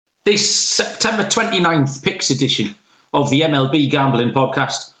This September 29th Picks edition of the MLB Gambling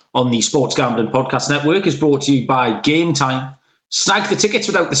Podcast on the Sports Gambling Podcast Network is brought to you by Game Time. Snag the tickets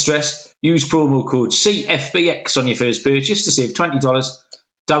without the stress. Use promo code CFBX on your first purchase to save $20.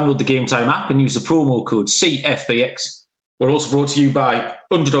 Download the Game Time app and use the promo code CFBX. We're also brought to you by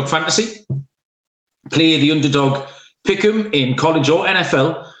Underdog Fantasy. Play the Underdog Pick'em in college or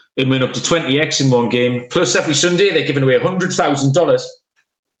NFL and win up to 20x in one game. Plus, every Sunday, they're giving away $100,000.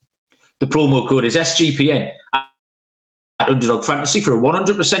 The promo code is SGPN at Underdog Fantasy for a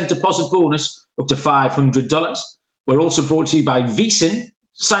 100% deposit bonus up to $500. We're also brought to you by VSiN.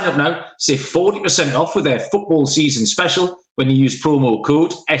 Sign up now, save 40% off with their football season special when you use promo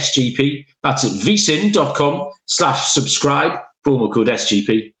code SGP. That's at vsin.com/subscribe, promo code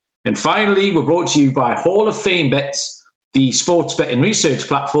SGP. And finally, we're brought to you by Hall of Fame Bets, the sports betting research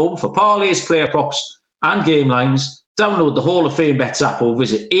platform for parlays, player props, and game lines. Download the Hall of Fame Bets app or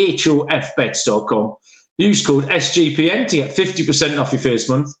visit hofbets.com. Use code SGPN to get 50% off your first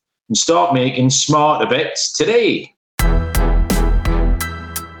month and start making smarter bets today.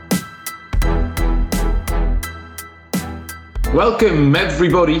 Welcome,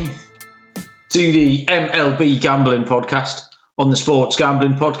 everybody, to the MLB Gambling Podcast on the Sports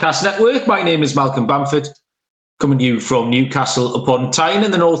Gambling Podcast Network. My name is Malcolm Bamford, coming to you from Newcastle upon Tyne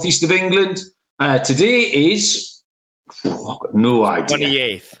in the northeast of England. Today is... I've got no idea.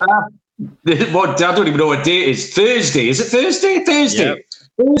 28th. I don't even know what day it is. Thursday. Is it Thursday? Thursday. Yep.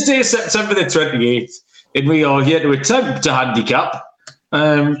 Thursday, September the 28th. And we are here to attempt to handicap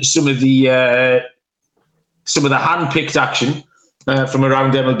some of the hand-picked action from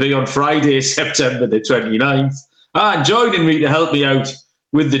around MLB on Friday, September the 29th. And joining me to help me out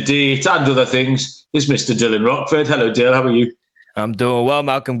with the date and other things is Mr. Dylan Rockford. Hello, Dylan. How are you? I'm doing well,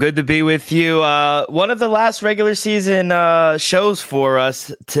 Malcolm. Good to be with you. One of the last regular season shows for us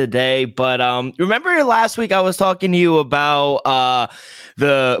today. But remember last week I was talking to you about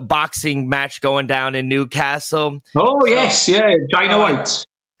the boxing match going down in Newcastle? Oh, yes. Yeah. China White.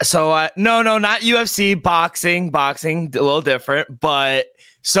 So, no, not UFC, boxing, a little different. But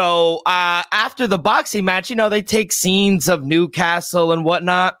so after the boxing match, they take scenes of Newcastle and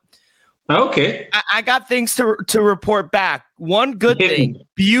whatnot. Okay. I got things to report back. One good thing,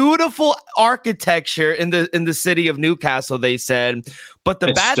 beautiful architecture in the city of Newcastle, they said. But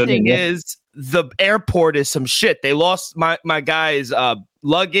the bad thing is the airport is some shit. They lost my guy's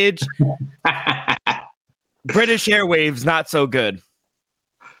luggage. British Airways, not so good.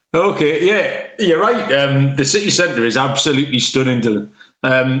 Okay, yeah, you're right. The city centre is absolutely stunning, Dylan.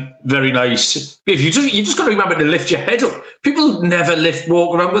 Very nice. If you just got to remember to lift your head up. People never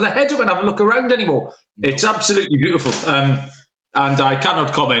walk around with a head up and have a look around anymore. It's absolutely beautiful. And I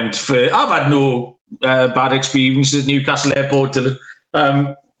cannot comment. I've had no bad experiences at Newcastle Airport, Dylan.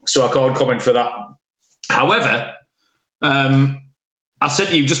 So I can't comment for that. However, I said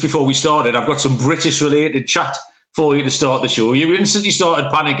to you just before we started, I've got some British-related chat for you to start the show. You instantly started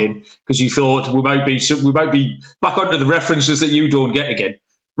panicking because you thought we might be back onto the references that you don't get again.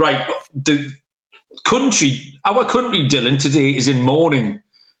 Right, our country, Dylan, today is in mourning.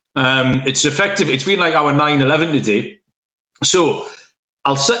 It's effective. It's been like our 9/11 today. So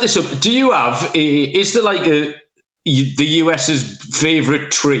I'll set this up. Do you have is there like the US's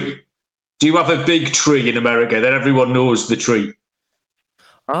favourite tree? Do you have a big tree in America that everyone knows the tree?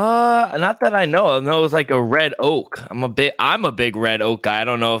 Not that I know of. No, it's like a red oak. I'm a big red oak guy. I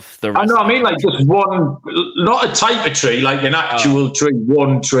don't know if the rest I mean like just one, not a type of tree, like an actual tree,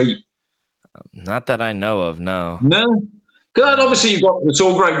 one tree. Not that I know of, no. No? Because obviously you've got,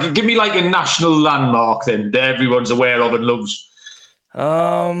 so great. Give me like a national landmark then that everyone's aware of and loves.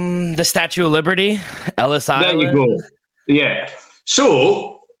 The Statue of Liberty, Ellis Island. There you go. Yeah.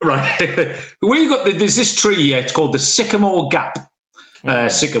 So, right. There's this tree here, it's called the Sycamore Gap.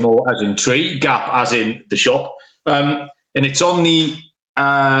 Sycamore as in tree, gap as in the shop, and it's on the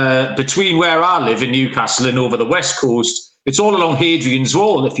between where I live in Newcastle and over the west coast. It's all along Hadrian's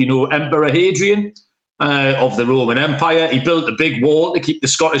Wall. If you know Emperor Hadrian of the Roman Empire, he built a big wall to keep the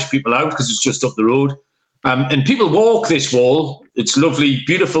Scottish people out because it's just up the road. And people walk this wall. It's lovely,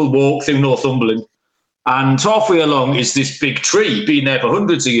 beautiful walk through Northumberland. And halfway along is this big tree, been there for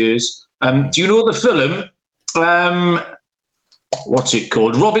hundreds of years. Do you know the film? What's it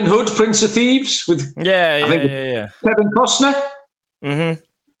called? Robin Hood, Prince of Thieves? With Kevin Costner? Mm-hmm.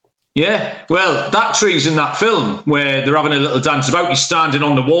 Yeah. Well, that tree's in that film where they're having a little dance about. He's standing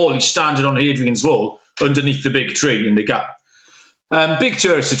on the wall. He's standing on Hadrian's Wall underneath the big tree in the gap. Big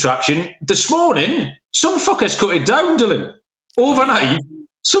tourist attraction. This morning, some fuckers cut it down, Dylan. Overnight,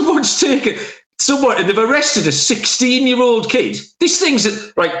 someone's taken someone, and they've arrested a 16-year-old kid. This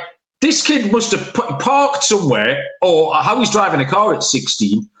thing's like, this kid must have parked somewhere, or how he's driving a car at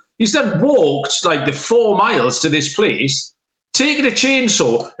 16. He's then walked like the 4 miles to this place, taken a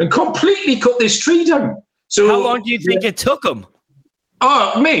chainsaw and completely cut this tree down. So how long do you think it took him?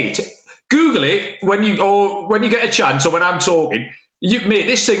 Oh, mate, Google it when you get a chance, or when I'm talking. Mate,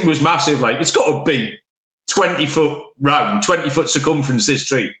 this thing was massive. Like, it's got to be 20 foot round, 20 foot circumference, this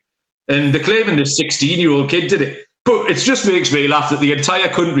tree. And they're claiming this 16-year-old kid did it. But it just makes me laugh that the entire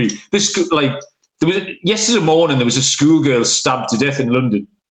country, yesterday morning, there was a schoolgirl stabbed to death in London.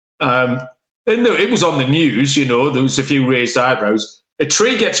 And it was on the news, there was a few raised eyebrows. A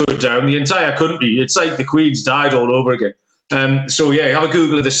tree gets cut down, the entire country, it's like the Queen's died all over again. So yeah, have a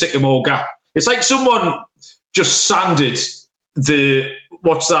Google of the Sycamore Gap. It's like someone just sanded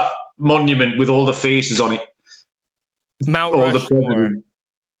what's that monument with all the faces on it? Mount Rushmore.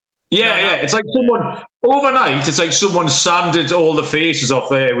 Yeah. It's like someone overnight. It's like someone sanded all the faces off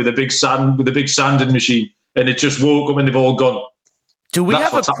there with a big sanding machine, and it just woke up and they've all gone. Do we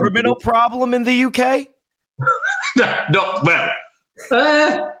have a criminal problem in the UK? Not well.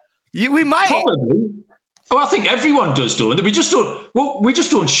 We might. Probably. Oh, I think everyone does, don't they? We just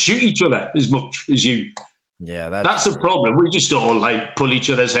don't shoot each other as much as you. Yeah, that's the problem. We just don't like pull each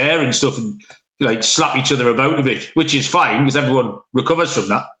other's hair and stuff, and like slap each other about a bit, which is fine because everyone recovers from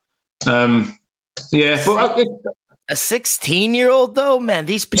that. Yeah, but a 16-year-old though, man,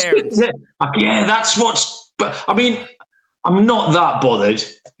 these parents. Yeah, that's what's. But I mean, I'm not that bothered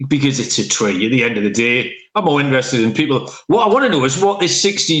because it's a tree. At the end of the day, I'm more interested in people. What I want to know is what this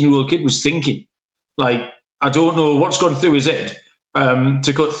 16-year-old kid was thinking. Like, I don't know what's gone through his head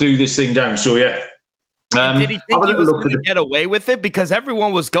to cut through this thing down. So yeah. Did he think he was going to get away with it? Because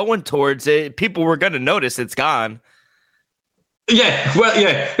everyone was going towards it. People were going to notice it's gone. Yeah, well,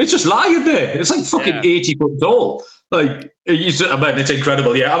 yeah. It's just lying there. It's like fucking 80 foot tall. Like, it's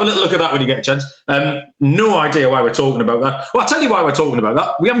incredible. Yeah, have a little look at that when you get a chance. No idea why we're talking about that. Well, I'll tell you why we're talking about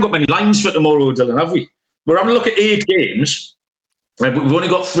that. We haven't got many lines for tomorrow, Dylan, have we? We're having a look at 8 games. We've only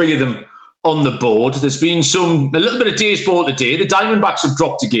got 3 of them on the board. There's been a little bit of day's ball today. The Diamondbacks have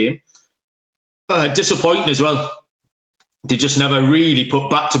dropped a game. Disappointing as well. They just never really put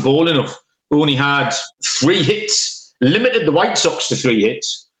bat to ball enough. Only had 3 hits, limited the White Sox to 3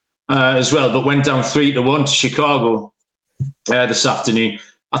 hits as well, but went down 3-1 to Chicago this afternoon.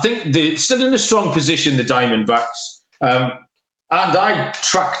 I think they're still in a strong position, the Diamondbacks. And I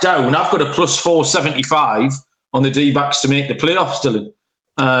tracked down, I've got a plus 475 on the D-backs to make the playoffs, Dylan.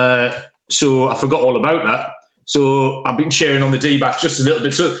 So I forgot all about that. So I've been sharing on the D-backs just a little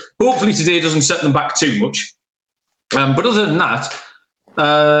bit. So hopefully today doesn't set them back too much. But other than that,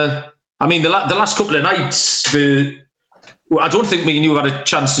 I mean, the last couple of nights, I don't think me and you had a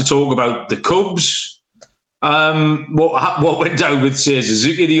chance to talk about the Cubs, what went down with Seiya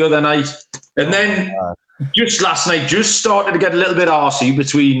Suzuki the other night. And then just last night, just started to get a little bit arsey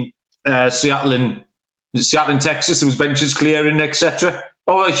between Seattle and Texas. There was benches clearing, etc.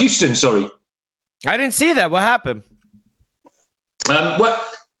 Oh, Houston, sorry. I didn't see that. What happened?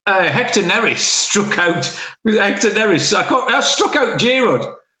 Hector Neris struck out. Hector Neris, I struck out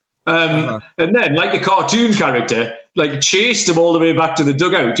J-Rod. And then, like a cartoon character, like chased him all the way back to the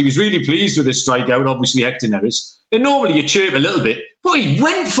dugout. He was really pleased with his strikeout, obviously, Hector Neris. And normally you chirp a little bit, but he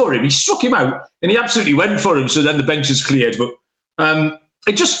went for him. He struck him out, and he absolutely went for him. So then the bench is cleared. But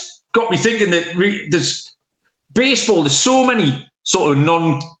it just got me thinking that there's baseball, there's so many sort of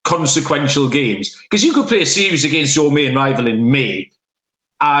non-consequential games. Because you could play a series against your main rival in May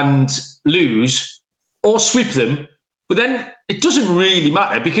and lose or sweep them, but then it doesn't really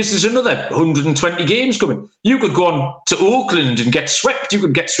matter because there's another 120 games coming. You could go on to Oakland and get swept. You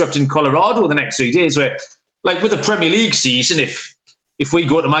could get swept in Colorado the next 3 days. Where, like with the Premier League season, if we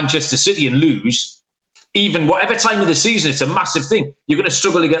go to Manchester City and lose, even whatever time of the season, it's a massive thing. You're going to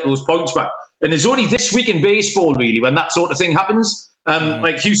struggle to get those points back. And it's only this week in baseball, really, when that sort of thing happens.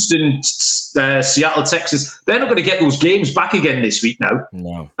 Like Houston, Seattle, Texas, they're not going to get those games back again this week now.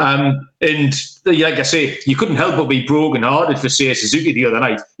 No. And like I say, you couldn't help but be broken-hearted for Seiya Suzuki the other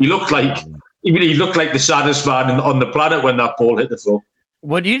night. He looked like the saddest man on the planet when that ball hit the floor.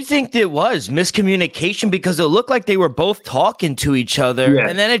 What do you think it was? Miscommunication? Because it looked like they were both talking to each other,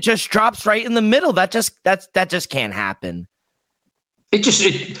 and then it just drops right in the middle. That just can't happen.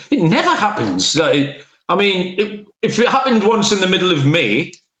 It never happens. I mean, if it happened once in the middle of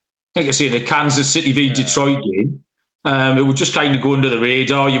May, like I say, the Kansas City v Detroit game, it would just kind of go under the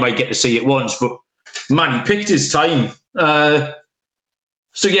radar. You might get to see it once, but man, he picked his time.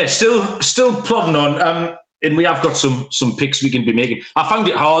 So yeah, still plodding on. and we have got some picks we can be making. I found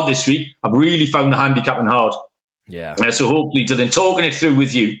it hard this week. I've really found the handicapping hard. Yeah. So hopefully, Dylan, talking it through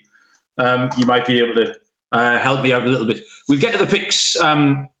with you, you might be able to help me out a little bit. We'll get to the picks.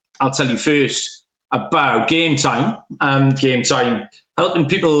 I'll tell you first about game time. Game time, helping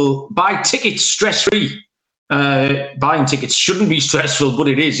people buy tickets stress-free. Buying tickets shouldn't be stressful, but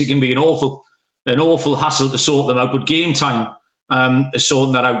it is. It can be an awful hassle to sort them out. But game time is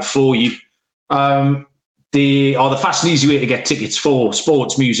sorting that out for you. They are the fast and easy way to get tickets for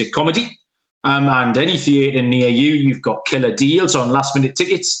sports, music, comedy, and any theatre near you. You've got killer deals on last-minute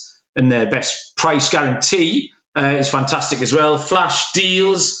tickets, and their best price guarantee is fantastic as well. Flash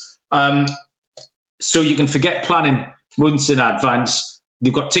deals, so you can forget planning months in advance.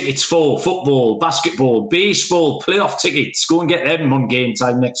 They've got tickets for football, basketball, baseball, playoff tickets. Go and get them on game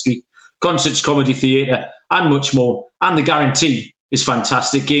time next week. Concerts, comedy, theatre, and much more. And the guarantee is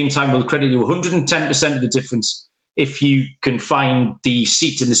fantastic. Game time will credit you 110% of the difference if you can find the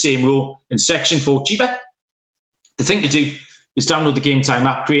seat in the same row and section for cheaper. The thing to do is download the Game Time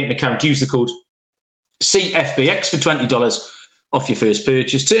app, create an account, use the code CFBX for $20 off your first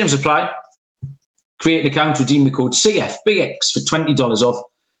purchase. Terms apply. Create an account, redeem the code CFBX for $20 off.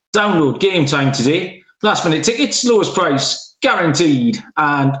 Download Game Time today. Last minute tickets, lowest price, guaranteed.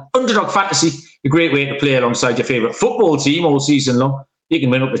 And Underdog Fantasy, a great way to play alongside your favourite football team all season long. You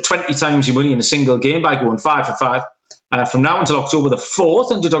can win up to 20 times your money in a single game by going 5 for 5. From now until October the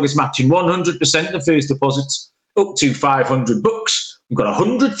 4th, Underdog is matching 100% of first deposits up to $500. We've got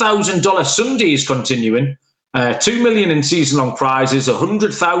 $100,000 Sundays continuing. 2 million in season-long prizes,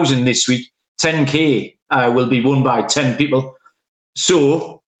 100,000 this week. 10K will be won by 10 people.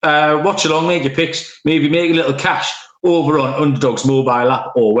 So watch along, make your picks, maybe make a little cash over on Underdog's mobile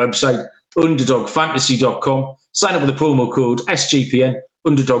app or website, underdogfantasy.com. Sign up with the promo code SGPN.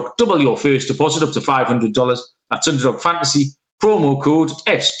 Underdog, double your first deposit up to $500. That's Underdog Fantasy, promo code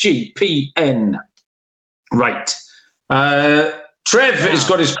SGPN. Right. Trev has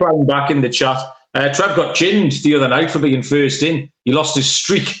got his crown back in the chat. Trev got ginned the other night for being first in. He lost his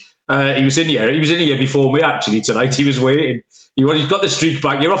streak. He was in here before me, actually, tonight. He was waiting. He's got the streak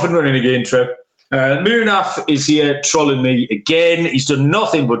back. You're off and running again, Trev. Munaf is here trolling me again. He's done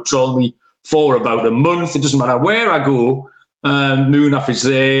nothing but troll me for about a month. It doesn't matter where I go. Munaf is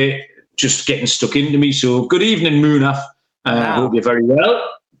there just getting stuck into me. So good evening, Munaf. I hope you're very well.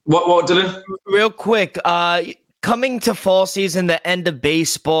 What, Dylan? Real quick, coming to fall season, the end of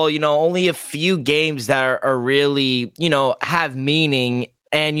baseball, only a few games that are really, have meaning.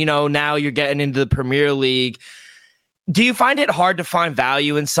 And, now you're getting into the Premier League. Do you find it hard to find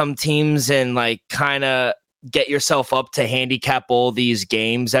value in some teams and kind of get yourself up to handicap all these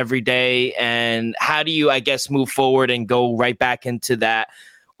games every day? And how do you, I guess, move forward and go right back into that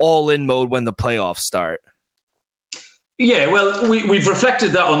all-in mode when the playoffs start? Yeah, well, we've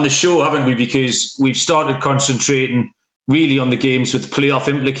reflected that on the show, haven't we? Because we've started concentrating really on the games with playoff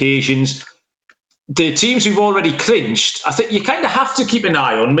implications. The teams we've already clinched, I think you kind of have to keep an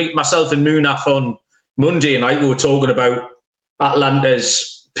eye on. Myself and Munaf on Monday night, we were talking about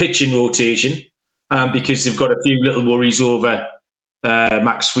Atlanta's pitching rotation because they've got a few little worries over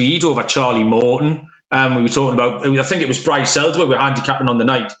Max Fried, over Charlie Morton. We were talking about, I think it was Bryce Elder, we were handicapping on the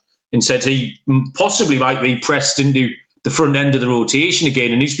night and said he possibly might be pressed into the front end of the rotation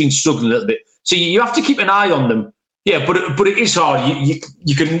again, and he's been struggling a little bit. So you have to keep an eye on them. Yeah, but it is hard.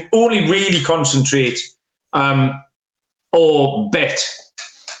 You can only really concentrate or bet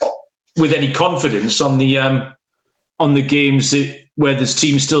with any confidence on the games where there's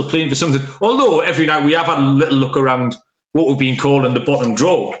teams still playing for something. Although every night we have had a little look around what we've been calling the bottom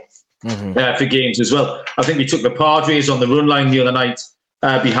draw for games as well. I think we took the Padres on the run line the other night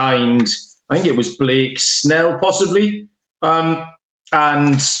behind, I think it was Blake Snell possibly,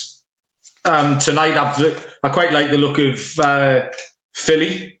 and tonight I quite like the look of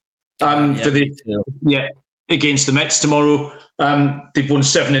Philly against the Mets tomorrow. They've won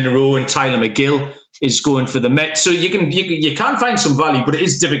 7 in a row, and Tyler McGill is going for the Mets. So you can find some value, but it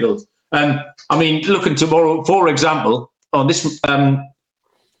is difficult. Looking tomorrow, for example, on this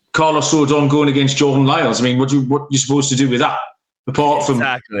Carlos Rodon going against Jordan Lyles. What you supposed to do with that? Apart from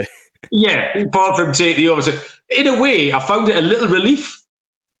take the over. So in a way, I found it a little relief.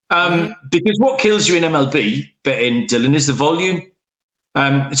 Because what kills you in MLB betting, Dylan, is the volume.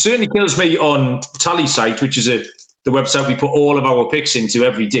 It certainly kills me on Tally Site, which is the website we put all of our picks into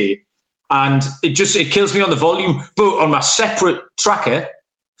every day. And it kills me on the volume. But on my separate tracker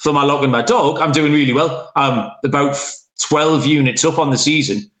for my log and my dog, I'm doing really well. About 12 units up on the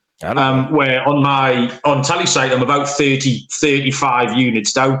season. Where on Tally Site, I'm about 35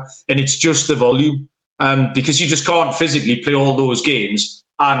 units down. And it's just the volume. because you just can't physically play all those games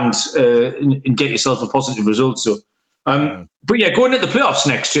and get yourself a positive result. So, but yeah, going into the playoffs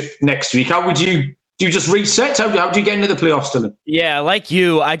next week, how would you? Do you just reset? How do you get into the playoffs, Dylan? Yeah, like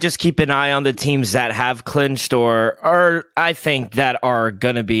you, I just keep an eye on the teams that have clinched or I think that are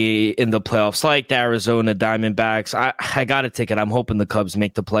going to be in the playoffs, like the Arizona Diamondbacks. I got a ticket. I'm hoping the Cubs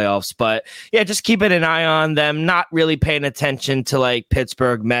make the playoffs. But yeah, just keeping an eye on them, not really paying attention to like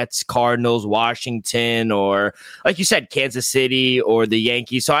Pittsburgh, Mets, Cardinals, Washington, or like you said, Kansas City or the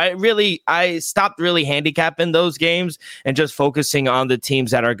Yankees. So I stopped really handicapping those games and just focusing on the teams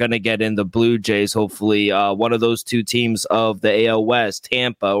that are going to get in, the Blue Jays, hopefully one of those two teams of the AL West,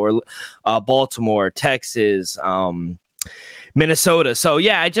 Tampa or Baltimore, Texas, Minnesota. So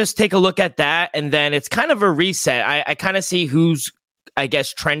yeah, I just take a look at that, and then it's kind of a reset. I kind of see who's, I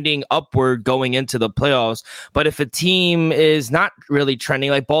guess, trending upward going into the playoffs. But if a team is not really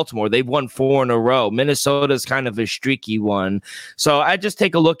trending, like Baltimore, they've won 4 in a row. Minnesota's kind of a streaky one. So I just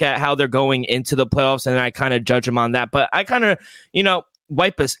take a look at how they're going into the playoffs, and I kind of judge them on that. But I kind of,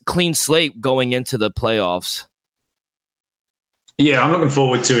 wipe a clean slate going into the playoffs. Yeah, I'm looking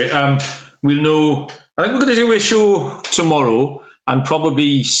forward to it. We'll know. I think we're going to do a show tomorrow and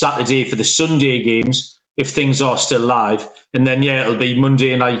probably Saturday for the Sunday games if things are still live. And then, yeah, it'll be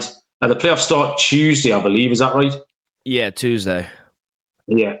Monday night. The playoffs start Tuesday, I believe. Is that right? Yeah, Tuesday.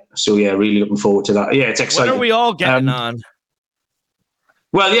 Yeah. So, yeah, really looking forward to that. Yeah, it's exciting. When are we all getting on?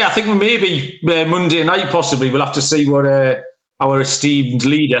 Well, yeah, I think maybe Monday night possibly. We'll have to see what our esteemed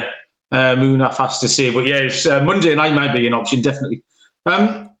leader, Munaf, has to say. But yeah, Monday night might be an option, definitely.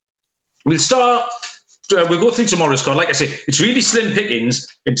 We'll go through tomorrow's card. Like I say, it's really slim pickings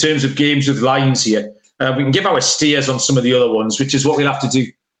in terms of games with lines here. We can give our steers on some of the other ones, which is what we'll have to do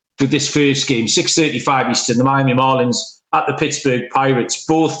with this first game. 6:35 Eastern, the Miami Marlins at the Pittsburgh Pirates.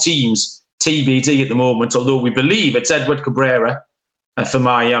 Both teams TBD at the moment, although we believe it's Edward Cabrera for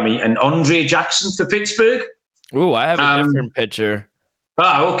Miami and Andre Jackson for Pittsburgh. Ooh, I have a different picture.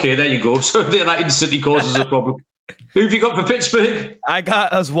 Okay, there you go. So that instantly causes a problem. Who have you got for Pittsburgh? I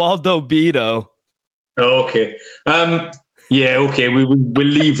got Oswaldo Bido. Okay. Yeah, okay. We'll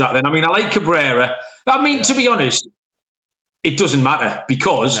leave that then. I mean, I like Cabrera. I mean, to be honest, it doesn't matter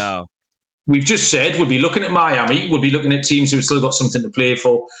because we've just said we'll be looking at Miami. We'll be looking at teams who've still got something to play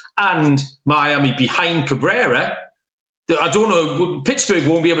for. And Miami behind Cabrera. I don't know. Pittsburgh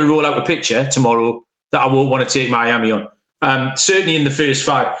won't be able to roll out a picture tomorrow that I won't want to take Miami on. Certainly in the first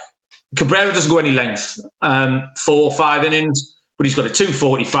 5. Cabrera doesn't go any length. 4 or 5 innings, but he's got a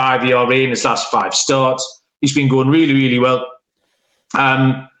 2.45 ERA in his last 5 starts. He's been going really, really well.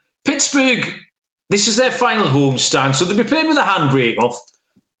 Pittsburgh, this is their final home stand, so they'll be playing with a handbrake off.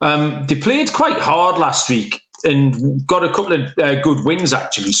 They played quite hard last week and got a couple of good wins,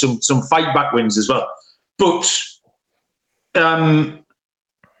 actually, some fight-back wins as well. But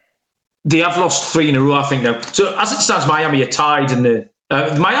they have lost 3 in a row, I think, now. So as it stands, Miami are tied in the...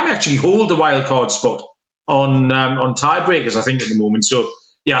 Miami actually hold the wild card spot on tiebreakers, I think, at the moment. So,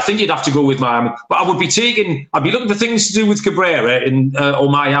 yeah, I think you'd have to go with Miami. But I'd be looking for things to do with Cabrera or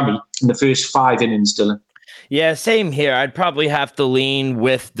Miami in the first 5 innings, Dylan. Yeah, same here. I'd probably have to lean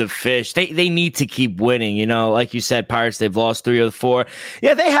with the Fish. They need to keep winning. Like you said, Pirates, they've lost 3 of the 4.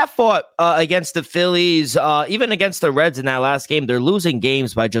 Yeah, they have fought against the Phillies, even against the Reds in that last game. They're losing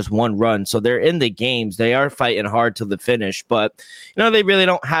games by just 1 run. So they're in the games. They are fighting hard to the finish. But, they really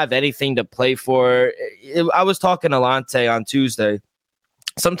don't have anything to play for. I was talking to Lante on Tuesday.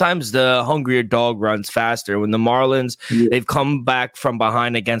 Sometimes the hungrier dog runs faster. When the Marlins, they've come back from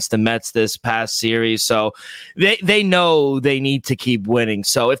behind against the Mets this past series. So they know they need to keep winning.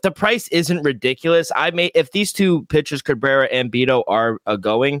 So if the price isn't ridiculous, if these two pitchers, Cabrera and Bido, are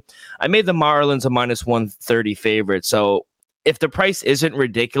going, I made the Marlins a minus 130 favorite. So if the price isn't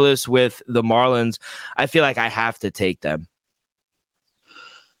ridiculous with the Marlins, I feel like I have to take them.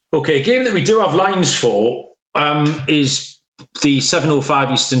 Okay, a game that we do have lines for is the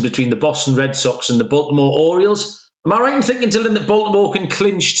 7:05 Eastern between the Boston Red Sox and the Baltimore Orioles. Am I right in thinking, Dylan, that Baltimore can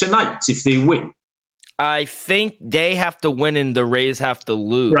clinch tonight if they win? I think they have to win and the Rays have to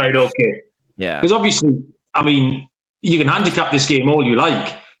lose. Right, okay. Yeah. Because obviously, I mean, you can handicap this game all you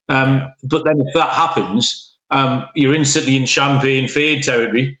like, but then if that happens, you're instantly in champagne fade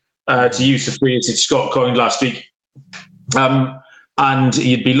territory, to use the phrase that Scott coined last week. And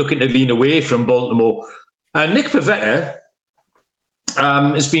you'd be looking to lean away from Baltimore. Nick Pivetta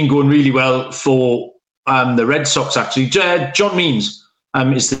has been going really well for the Red Sox, actually. John Means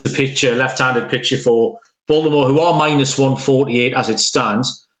is the pitcher, left-handed pitcher for Baltimore, who are minus 148 as it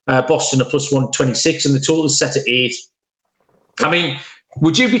stands. Boston are plus 126, and the total is set at 8. I mean,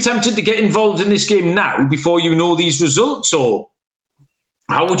 Would you be tempted to get involved in this game now before you know these results, or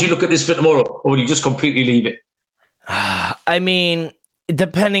how would you look at this for tomorrow, or would you just completely leave it? I mean,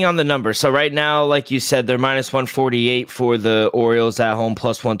 depending on the number. So right now, like you said, they're minus 148 for the Orioles at home,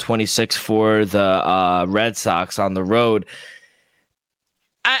 plus 126 for the Red Sox on the road.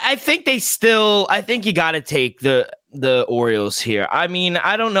 I think you got to take the Orioles here. I mean,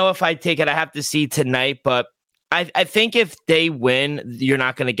 I don't know if I take it. I have to see tonight, but I think if they win, you're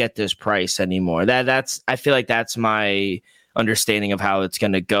not going to get this price anymore. I feel like that's my understanding of how it's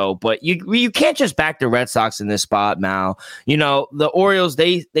going to go. But you can't just back the Red Sox in this spot, Mal. You know, the Orioles,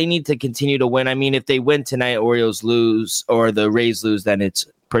 they need to continue to win. I mean, if they win tonight, Orioles lose, or the Rays lose, then it's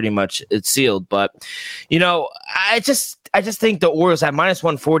pretty much sealed. But, you know, I just think the Orioles at minus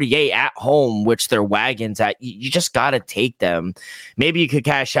 148 at home, which they're wagons at, you just got to take them. Maybe you could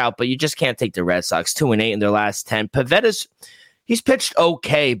cash out, but you just can't take the Red Sox. 2-8 in their last 10. Pavetta's, he's pitched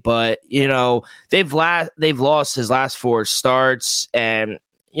okay, but, you know, they've lost his last 4 starts. And,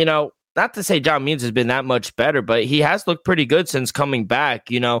 you know, not to say John Means has been that much better, but he has looked pretty good since coming back.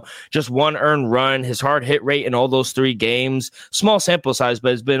 You know, just 1 earned run, his hard hit rate in all those 3 games, small sample size,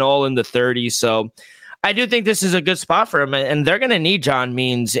 but it's been all in the 30s. So I do think this is a good spot for him, and they're going to need John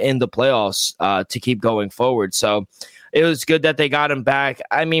Means in the playoffs to keep going forward. So it was good that they got him back.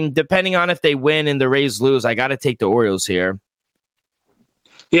 I mean, depending on if they win and the Rays lose, I got to take the Orioles here.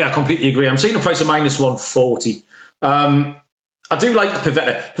 Yeah, I completely agree. I'm seeing a price of minus 140. I do like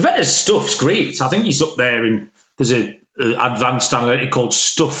Pavetta. Pavetta's stuff's great. I think he's up there there's an advanced analytic called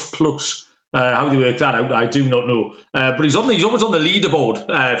Stuff Plus. How do you work that out? I do not know. But he's always on the leaderboard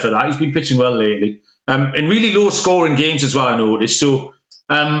for that. He's been pitching well lately. In really low scoring games as well, I noticed. So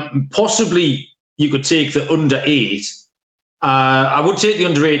possibly you could take the under 8. I would take the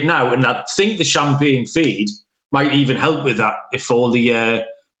under 8 now, and I think the champagne fade might even help with that if all the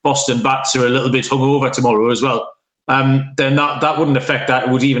Boston bats are a little bit hungover tomorrow as well. Then that wouldn't affect that. It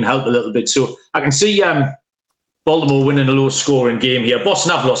would even help a little bit. So I can see Baltimore winning a low-scoring game here.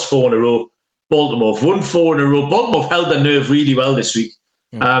 Boston have lost 4 in a row. Baltimore have won 4 in a row. Baltimore have held their nerve really well this week.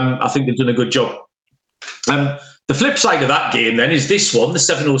 I think they've done a good job. The flip side of that game then is this one, the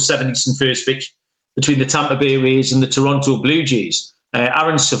 7:07 Eastern first pitch between the Tampa Bay Rays and the Toronto Blue Jays.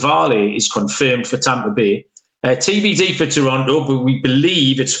 Aaron Savale is confirmed for Tampa Bay. TBD for Toronto, but we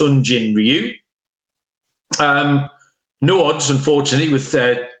believe it's Hyun-Jin Ryu. No odds, unfortunately, with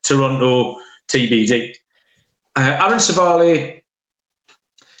Toronto TBD. Aaron Savale,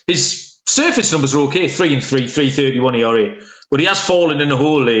 his surface numbers are okay, 3-3, 3.31 ERA, but he has fallen in a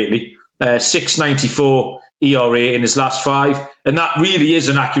hole lately, 6.94 ERA in his last 5, and that really is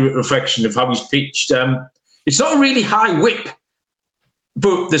an accurate reflection of how he's pitched. It's not a really high whip,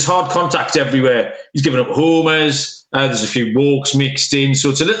 but there's hard contact everywhere. He's given up homers, there's a few walks mixed in, so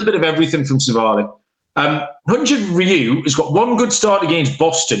it's a little bit of everything from Savale. Hyun-Jin Ryu has got 1 good start against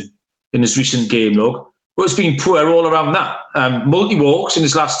Boston in his recent game log, but it's been poor all around that. Multi-walks in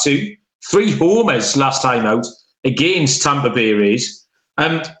his last 2, 3 homers last time out against Tampa Bay Rays.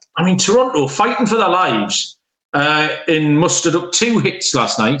 I mean, Toronto fighting for their lives and mustered up 2 hits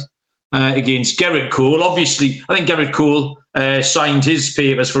last night against Gerrit Cole. Obviously, I think Gerrit Cole signed his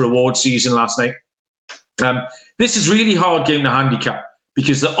papers for award season last night. This is really hard game to handicap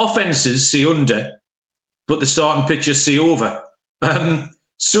because the offences say under, but the starting pitchers say over.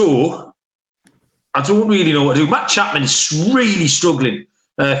 So I don't really know what to do. Matt Chapman is really struggling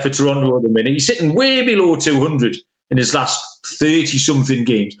for Toronto at the minute. He's sitting way below 200 in his last 30-something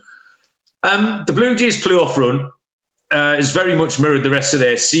games. The Blue Jays playoff run is very much mirrored the rest of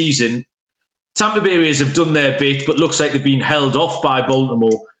their season. Tampa Bay Rays have done their bit, but looks like they've been held off by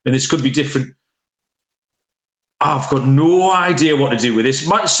Baltimore, and this could be different. I've got no idea what to do with this.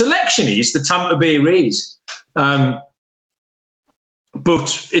 My selection is the Tampa Bay Rays. But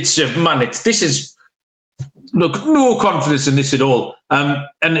it's this is look, no confidence in this at all.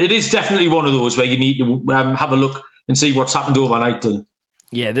 And it is definitely one of those where you need to have a look and see what's happened overnight.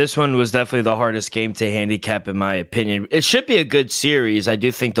 Yeah, this one was definitely the hardest game to handicap, in my opinion. It should be a good series. I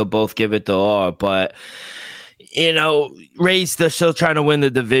do think they'll both give it the all, but you know, Rays, they're still trying to win the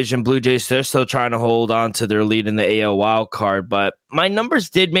division. Blue Jays, they're still trying to hold on to their lead in the AL wild card. But my numbers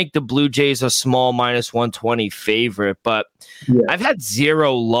did make the Blue Jays a small minus 120 favorite. But yeah, I've had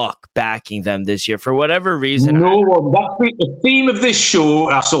zero luck backing them this year for whatever reason. No one. That's the theme of this show.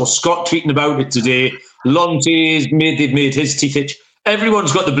 I saw Scott tweeting about it today. Lonte's made his teeth itch.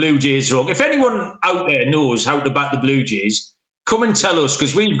 Everyone's got the Blue Jays wrong. If anyone out there knows how to back the Blue Jays, come and tell us,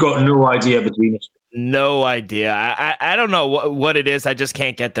 because we've got no idea between us. No idea. I don't know what it is. I just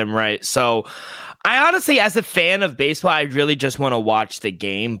can't get them right. So I honestly, as a fan of baseball, I really just want to watch the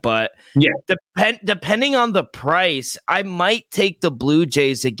game. But yeah, depending on the price, I might take the Blue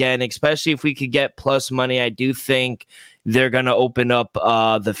Jays again, especially if we could get plus money. I do think they're going to open up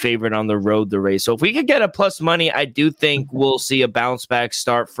the favorite on the road, the Rays. So if we could get a plus money, I do think we'll see a bounce back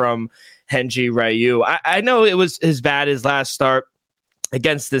start from Henji Ryu. I know it was as bad as last start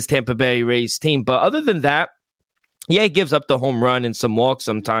against this Tampa Bay Rays team. But other than that, yeah, he gives up the home run and some walks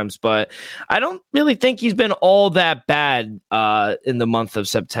sometimes, but I don't really think he's been all that bad in the month of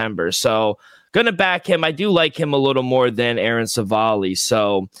September. So going to back him. I do like him a little more than Aaron Savali.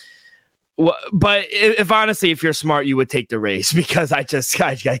 So, but if honestly, if you're smart, you would take the Rays because I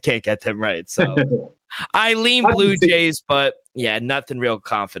can't get them right. So I lean Blue Jays, but yeah, nothing real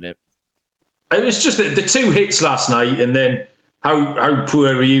confident. It was just the two hits last night and then how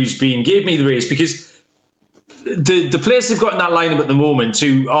poor Ryu's been gave me the Rays because the players they've got in that lineup at the moment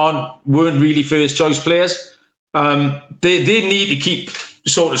who weren't really first choice players, they need to keep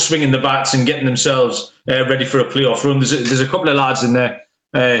sort of swinging the bats and getting themselves ready for a playoff run. There's a couple of lads in there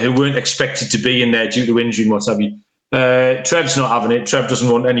who weren't expected to be in there due to injury and what have you. Trev's not having it. Trev doesn't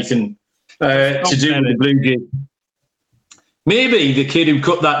want anything to do with the Blue Jays. Maybe the kid who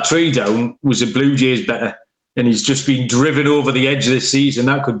cut that tree down was a Blue Jays better. And he's just been driven over the edge of this season.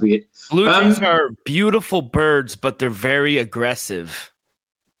 That could be it. Blue Jays are beautiful birds, but they're very aggressive.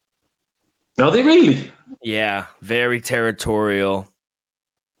 Are they really? Yeah, very territorial.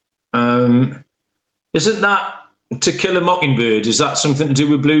 Isn't that To Kill a Mockingbird? Is that something to do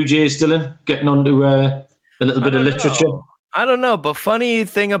with Blue Jays, Dylan? Getting onto a little bit of literature? I don't know, but funny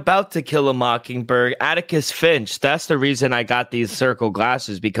thing about To Kill a Mockingbird, Atticus Finch, that's the reason I got these circle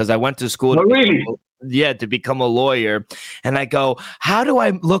glasses because I went to school. Oh, really? To become a lawyer. And I go, how do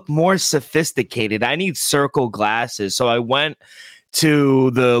I look more sophisticated? I need circle glasses. So I went to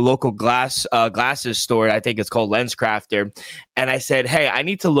the local glasses store. I think it's called LensCrafter. And I said, hey, I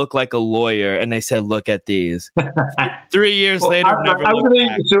need to look like a lawyer. And they said, look at these. 3 years later,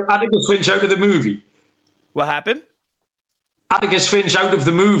 so Atticus Finch out of the movie. What happened? Atticus Finch out of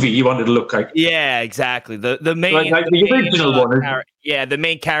the movie you wanted to look like. Yeah, exactly. The main the original one. The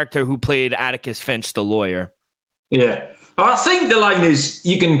main character who played Atticus Finch, the lawyer. Yeah. I think the line is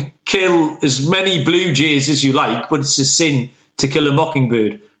you can kill as many Blue Jays as you like, but it's a sin to kill a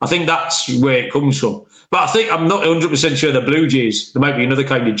mockingbird. I think that's where it comes from. But I'm not 100% sure they're Blue Jays. There might be another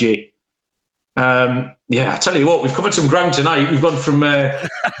kind of Jay. I tell you what, we've covered some ground tonight. We've gone from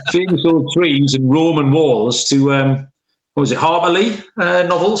famous old trees and Roman walls to Harper Lee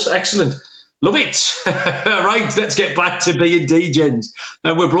novels. Excellent. Love it. Right, let's get back to B&D, gents.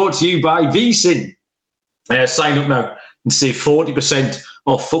 And we're brought to you by VSIN. Sign up now and save 40%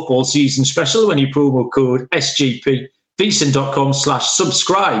 off football season special when you promo code SGP.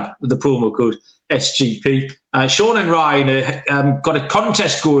 VSIN.com/subscribe with the promo code SGP. Sean and Ryan got a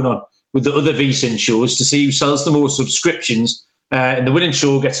contest going on with the other VSIN shows to see who sells the most subscriptions. And the winning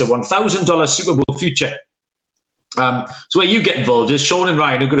show gets a $1,000 Super Bowl future. So where you get involved is Sean and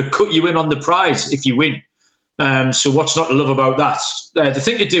Ryan are going to cut you in on the prize if you win. So what's not to love about that? The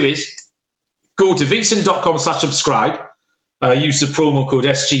thing to do is go to vsin.com/subscribe, use the promo code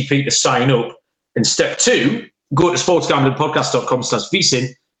SGP to sign up. And step 2, go to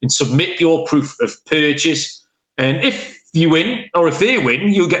sportsgamblingpodcast.com/vsin and submit your proof of purchase. And if you win, or if they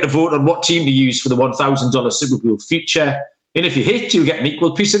win, you'll get to vote on what team to use for the $1,000 Super Bowl future. And if you hit, you'll get an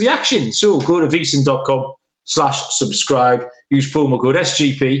equal piece of the action. So go to vsin.com/subscribe, use promo code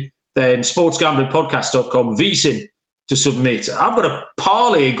SGP, then sportsgamblingpodcast.com, VSIN to submit. I've got a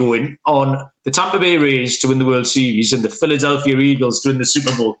parlay going on the Tampa Bay Rays to win the World Series and the Philadelphia Eagles to win the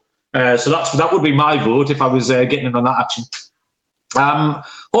Super Bowl. So that would be my vote if I was getting in on that action.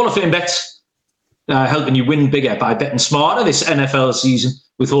 Hall of Fame bets, helping you win bigger by betting smarter this NFL season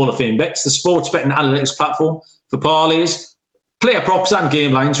with Hall of Fame bets, the sports betting analytics platform for parlays, player props and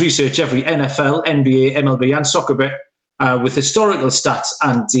game lines. Research every NFL, NBA, MLB and soccer bet with historical stats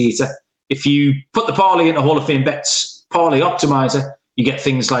and data. If you put the parlay into Hall of Fame bets parlay optimizer, you get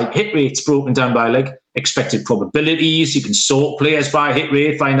things like hit rates broken down by leg, expected probabilities. You can sort players by hit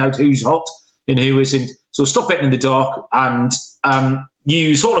rate, find out who's hot and who isn't. So stop betting in the dark and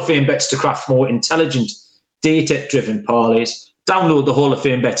use Hall of Fame bets to craft more intelligent, data-driven parlays. Download the Hall of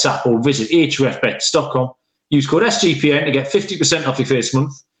Fame bets app or visit hrfbets.com. Use code SGPN to get 50% off your first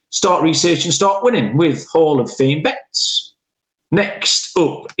month. Start research and start winning with Hall of Fame bets. Next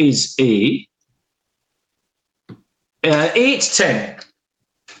up is a 8-10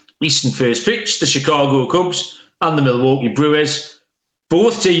 Eastern first pitch, the Chicago Cubs and the Milwaukee Brewers.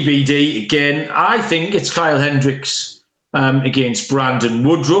 Both TBD. Again, I think it's Kyle Hendricks against Brandon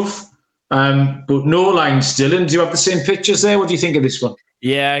Woodruff. But no lines, Dylan. Do you have the same pictures there? What do you think of this one?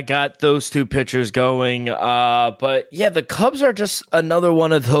 Yeah, I got those two pitchers going. But yeah, the Cubs are just another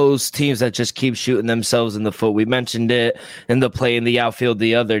one of those teams that just keep shooting themselves in the foot. We mentioned it in the play in the outfield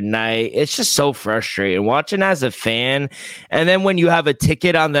the other night. It's just so frustrating watching as a fan. And then when you have a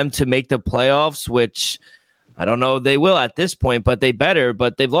ticket on them to make the playoffs, which I don't know if they will at this point, but they better.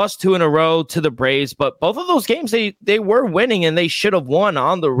 But they've lost 2 in a row to the Braves. But both of those games, they were winning and they should have won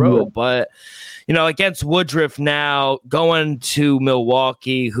on the road. Yeah. But against Woodruff now, going to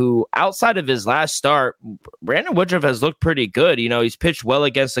Milwaukee, who outside of his last start, Brandon Woodruff has looked pretty good. He's pitched well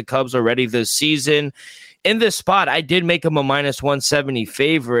against the Cubs already this season. In this spot, I did make him a -170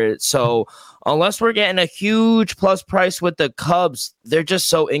 favorite. So unless we're getting a huge plus price with the Cubs, they're just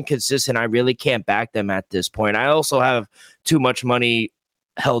so inconsistent. I really can't back them at this point. I also have too much money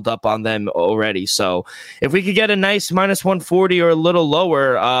held up on them already. So if we could get a nice -140 or a little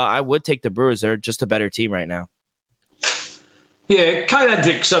lower, I would take the Brewers. They're just a better team right now. Yeah, Kyle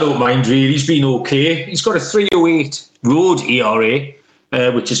Hendricks, I don't mind really. He's been okay. He's got a 3.08 road ERA,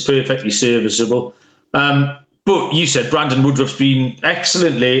 which is perfectly serviceable. But you said Brandon Woodruff's been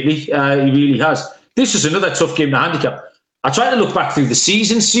excellent lately. He really has. This is another tough game to handicap. I tried to look back through the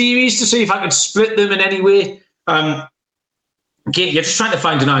season series to see if I could split them in any way. You're just trying to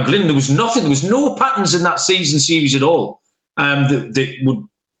find an angle in. There was nothing. There was no patterns in that season series at all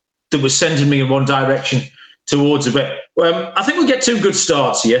that was sending me in one direction towards a bet. I think we'll get 2 good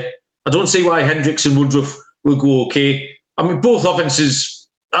starts here. I don't see why Hendricks and Woodruff will go okay. I mean, both offenses.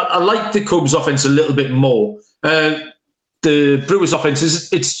 I like the Cubs' offense a little bit more. The Brewers' offense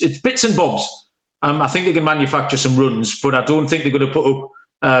it's bits and bobs. I think they can manufacture some runs, but I don't think they're going to put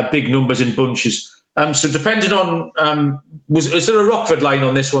up big numbers in bunches. So depending on, is there a Rockford line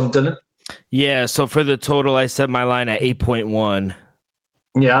on this one, Dylan? Yeah, so for the total, I set my line at 8.1.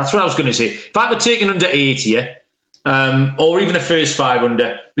 Yeah, that's what I was going to say. If I were taking under 8 here, or even a first 5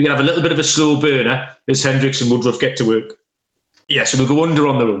 under, we can have a little bit of a slow burner as Hendricks and Woodruff get to work. Yeah, so we'll go under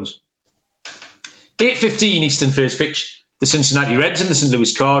on the runs. 8:15 Eastern first pitch, the Cincinnati Reds and the St.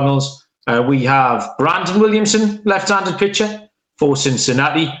 Louis Cardinals. We have Brandon Williamson, left-handed pitcher for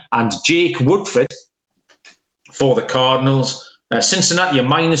Cincinnati, and Jake Woodford for the Cardinals. Cincinnati are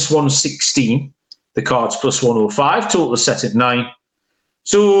 -116, the Cards +105, total set at 9.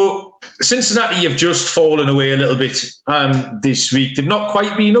 So Cincinnati have just fallen away a little bit this week. They've not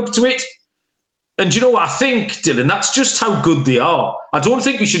quite been up to it. And you know what I think, Dylan? That's just how good they are. I don't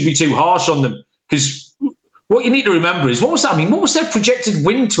think we should be too harsh on them, because what you need to remember is, what was that? I mean, what was their projected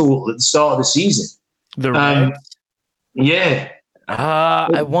win total at the start of the season? The Reds? Yeah.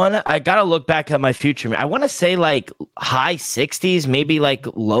 I gotta look back at my future. I want to say like high 60s, maybe like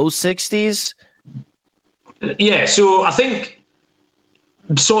low 60s. Yeah, so I think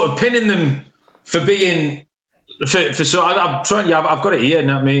sort of pinning them for being so I'm trying. Yeah, I've got it here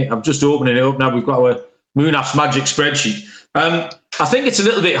now, mate. I'm just opening it up now. We've got our Moonap's magic spreadsheet. I think it's a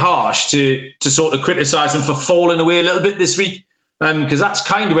little bit harsh to sort of criticise them for falling away a little bit this week, because that's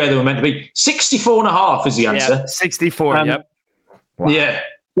kind of where they were meant to be. 64.5 is the answer. Yeah, 64. Yep. Wow. Yeah.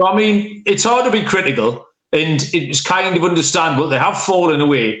 Well, I mean, it's hard to be critical, and it's kind of understandable. They have fallen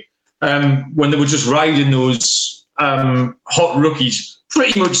away when they were just riding those hot rookies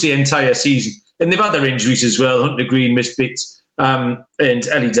pretty much the entire season. And they've had their injuries as well. Hunter Green missed bits, and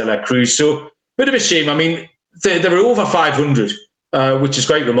Ellie De La Cruz. So, bit of a shame. I mean, they were over 500, which is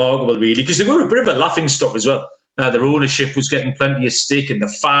quite remarkable, really, because they were a bit of a laughing stock as well. Their ownership was getting plenty of stick, and the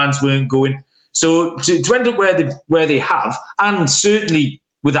fans weren't going. So to end up where they have, and certainly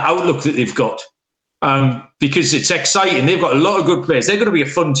with the outlook that they've got, because it's exciting. They've got a lot of good players. They're going to be a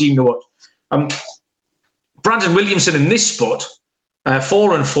fun team to watch. Brandon Williamson in this spot,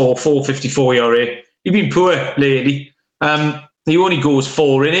 4-4, 4.54 ERA. He's been poor lately. He only goes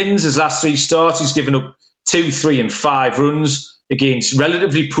 4 innings. His last 3 starts, he's given up 2, 3, and 5 runs against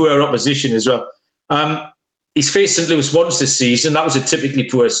relatively poor opposition as well. He's faced St. Louis once this season. That was a typically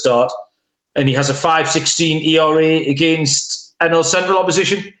poor start. And he has a 5.16 ERA against NL Central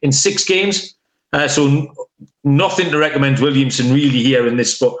opposition in 6 games. So nothing to recommend Williamson really here in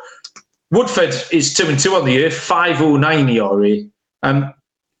this spot. Woodford is 2-2 on the year, 5.09 ERA.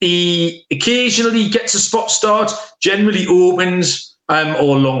 He occasionally gets a spot start, generally opens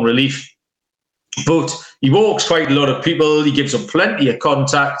or long relief. But he walks quite a lot of people. He gives up plenty of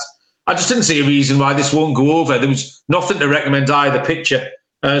contact. I just didn't see a reason why this won't go over. There was nothing to recommend either pitcher.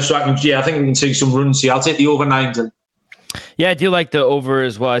 So I think we can see some runs here. I'll take the over 9. Yeah, I do like the over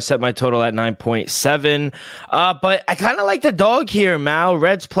as well. I set my total at 9.7. But I kind of like the dog here, Mal.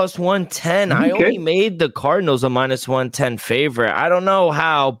 Reds plus 110. Okay. I only made the Cardinals a minus 110 favorite. I don't know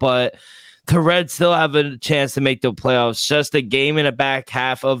how, but the Reds still have a chance to make the playoffs. Just a game in the back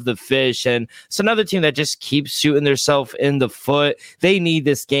half of the Fish. And it's another team that just keeps shooting themselves in the foot. They need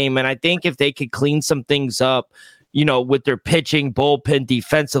this game. And I think if they could clean some things up, with their pitching, bullpen,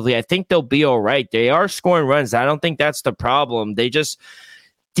 defensively, I think they'll be all right. They are scoring runs. I don't think that's the problem. They just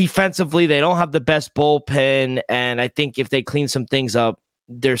defensively, they don't have the best bullpen. And I think if they clean some things up,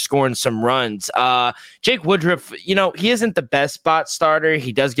 they're scoring some runs. Jake Woodruff, he isn't the best spot starter.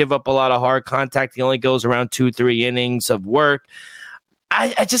 He does give up a lot of hard contact. He only goes around 2-3 innings of work.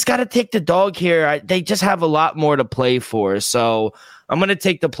 I just got to take the dog here. They just have a lot more to play for. So I'm going to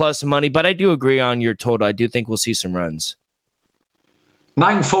take the plus money, but I do agree on your total. I do think we'll see some runs.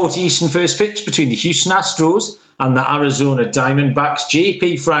 9:40 Eastern first pitch between the Houston Astros and the Arizona Diamondbacks.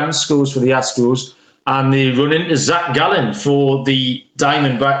 JP France scores for the Astros, and they run into Zach Gallen for the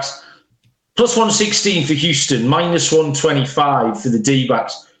Diamondbacks. Plus 116 for Houston, minus 125 for the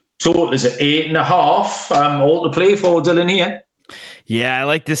D-backs. Total is at 8.5. All to play for, Dylan, here. Yeah, I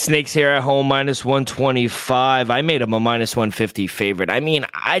like the Snakes here at home, minus 125. I made them a minus 150 favorite. I mean,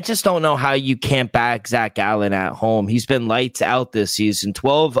 I just don't know how you can't back Zach Gallen at home. He's been lights out this season.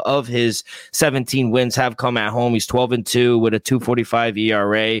 12 of his 17 wins have come at home. He's 12-2 with a 2.45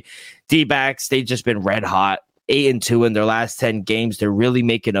 ERA. D-backs, they've just been red hot. 8-2 in their last 10 games. They're really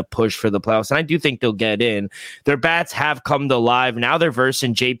making a push for the playoffs, and I do think they'll get in. Their bats have come to life. Now they're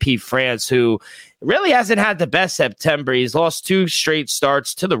versing JP France, who really hasn't had the best September. He's lost 2 straight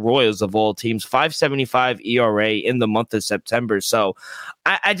starts to the Royals of all teams, 5.75 ERA in the month of September. So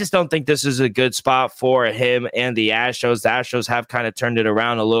I just don't think this is a good spot for him and the Astros. The Astros have kind of turned it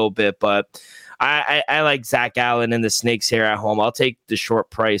around a little bit, but I like Zach Gallen and the Snakes here at home. I'll take the short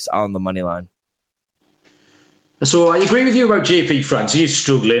price on the money line. So I agree with you about JP France. He's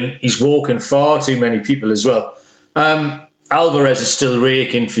struggling. He's walking far too many people as well. Alvarez is still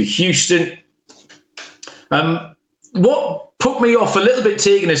raking for Houston. What put me off a little bit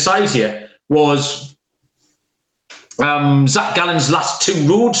taking a side here was Zach Gallen's last 2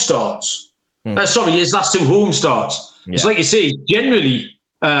 road starts. His last 2 home starts. Yeah. It's like you say, generally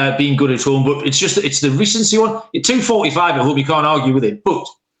being good at home, but it's the recency one. At 2.45 at home, you can't argue with it. But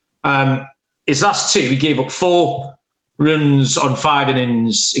his last 2, he gave up 4 runs on 5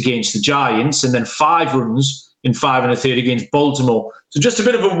 innings against the Giants, and then 5 runs in 5 1/3 against Baltimore. So just a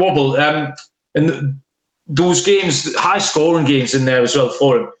bit of a wobble. And those games, high-scoring games in there as well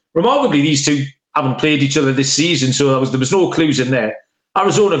for him. Remarkably, these 2 haven't played each other this season, so there was no clues in there.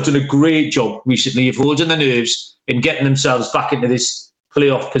 Arizona have done a great job recently of holding their nerves and getting themselves back into this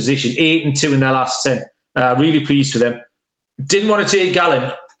playoff position. 8-2 in their last 10. Really pleased for them. Didn't want to take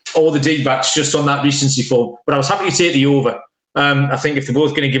Gallen or the D-backs just on that recency form, but I was happy to take the over. I think if they're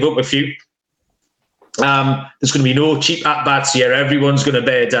both going to give up a few, there's going to be no cheap at-bats here. Everyone's going to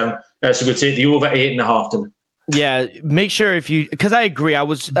bear down. So we'll take the over 8.5. Yeah, make sure because I agree.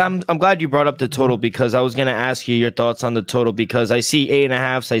 I'm glad you brought up the total, because I was going to ask you your thoughts on the total, because I see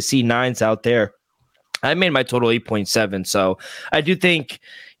 8.5s, I see 9s out there. I made my total 8.7. So I do think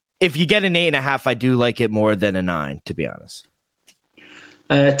if you get an 8.5, I do like it more than a 9, to be honest.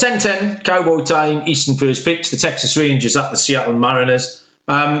 10:10 Cowboy time, Eastern first pitch. The Texas Rangers at the Seattle Mariners.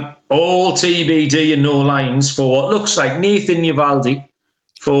 All TBD and no lines for what looks like Nathan Eovaldi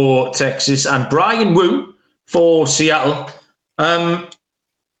for Texas and Brian Wu for Seattle. Eovaldi,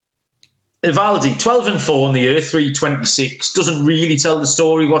 12-4 in the year, 3.26. Doesn't really tell the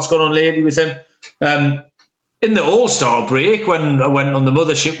story what's gone on lately with him. In the All-Star break, when I went on the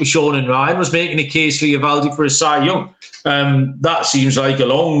mothership with Sean and Ryan, was making a case for Eovaldi for a Cy Young. That seems like a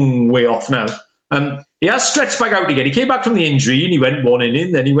long way off now. He has stretched back out again. He came back from the injury and he went 1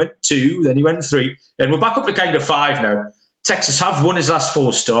 inning, then he went 2, then he went 3. And we're back up to kind of 5 now. Texas have won his last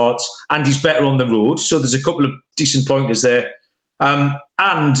 4 starts, and he's better on the road. So there's a couple of decent pointers there. And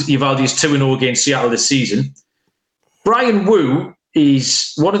Eovaldi is 2-0 against Seattle this season. Brian Wu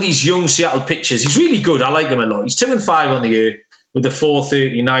is one of these young Seattle pitchers. He's really good. I like him a lot. He's 2-5 on the year with a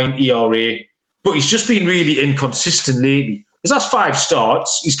 4.39 ERA, but he's just been really inconsistent lately. His last 5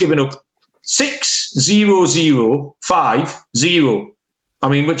 starts, he's given up 6, 0, 0, 5, 0. I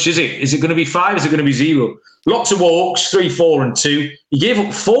mean, which is it? Is it going to be 5? Is it going to be 0? Lots of walks, 3, 4, and 2. He gave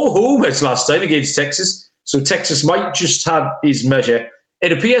up 4 homers last time against Texas, so Texas might just have his measure.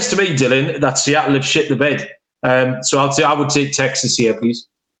 It appears to me, Dylan, that Seattle have shit the bed. So I would take Texas here, please.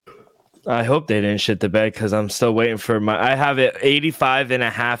 I hope they didn't shit the bed because I'm still waiting for I have it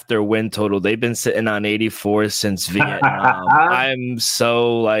 85.5 their win total. They've been sitting on 84 since Vietnam. I'm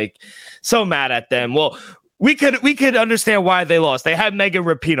so mad at them. Well, we could understand why they lost. They had Megan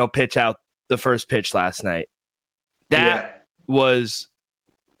Rapinoe pitch out the first pitch last night. That was.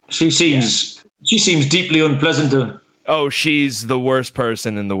 She seems deeply unpleasant. Oh, she's the worst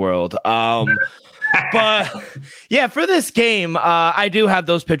person in the world. But yeah, for this game, I do have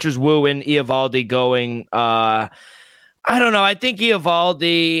those pitchers, Wu and Eovaldi, going. I don't know. I think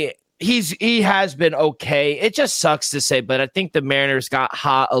Eovaldi, he has been okay. It just sucks to say, but I think the Mariners got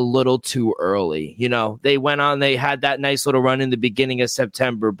hot a little too early. You know, they had that nice little run in the beginning of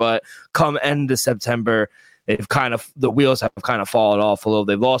September, but come end of September, the wheels have kind of fallen off a little.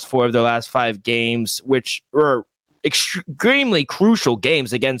 They've lost 4 of their last 5 games, which were extremely crucial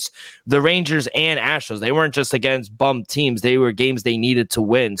games against the Rangers and Astros. They weren't just against bum teams. They were games they needed to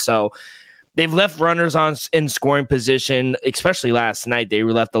win. So they've left runners in scoring position, especially last night. They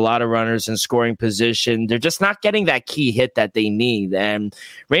left a lot of runners in scoring position. They're just not getting that key hit that they need. And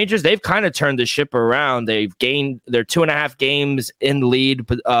Rangers, they've kind of turned the ship around. They've gained their 2.5 games in lead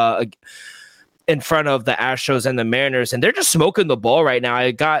in front of the Astros and the Mariners, and they're just smoking the ball right now.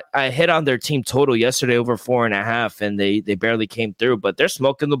 I hit on their team total yesterday over 4.5, and they barely came through, but they're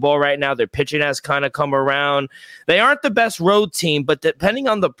smoking the ball right now. Their pitching has kind of come around. They aren't the best road team, but depending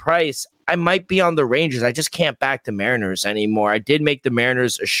on the price, I might be on the Rangers. I just can't back the Mariners anymore. I did make the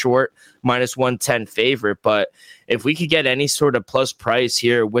Mariners a short -110 favorite, but if we could get any sort of plus price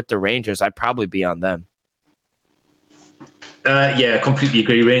here with the Rangers, I'd probably be on them. Yeah, I completely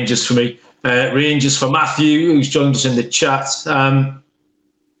agree. Rangers for me. Rangers for Matthew, who's joined us in the chat.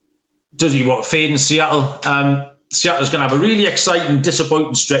 Does he want fade in Seattle? Seattle's going to have a really exciting,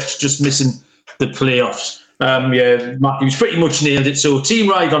 disappointing stretch, just missing the playoffs. Yeah, Matthew's pretty much nailed it. So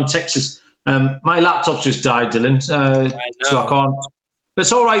team ride on Texas. My laptop's just died, Dylan, so I can't. But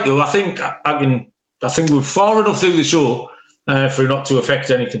it's all right though. I think we're far enough through the show for it not to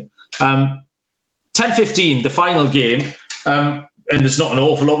affect anything. 10:15, the final game. And there's not an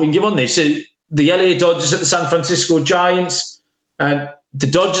awful lot we can give on this. The LA Dodgers at the San Francisco Giants. The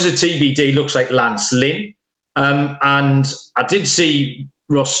Dodgers at TBD looks like Lance Lynn. And I did see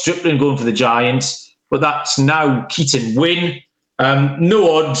Ross Stripling going for the Giants, but that's now Keaton Wynn.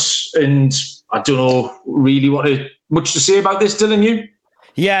 No odds, and I don't know really much to say about this, Dylan, you?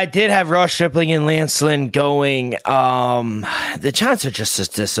 Yeah, I did have Ross Stripling and Lance Lynn going. The Giants are just a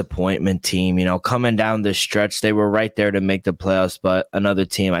disappointment team. You know, coming down the stretch, they were right there to make the playoffs, but another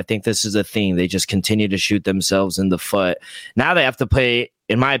team. I think this is a theme. They just continue to shoot themselves in the foot. Now they have to play,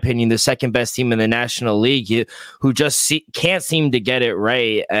 in my opinion, the second best team in the National League, who just can't seem to get it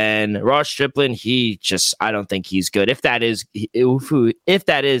right. And Ross Stripling, I don't think he's good. If that is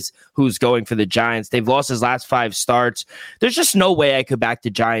who's going for the Giants, they've lost his last 5 starts. There's just no way I could back the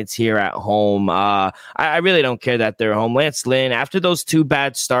Giants here at home. I really don't care that they're home. Lance Lynn, after those 2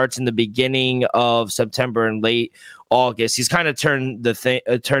 bad starts in the beginning of September and late August, he's kind of turned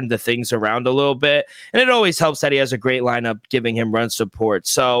the things around a little bit, and it always helps that he has a great lineup giving him run support.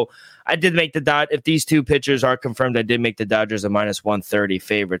 So I did make if these 2 pitchers are confirmed, I did make the Dodgers a -130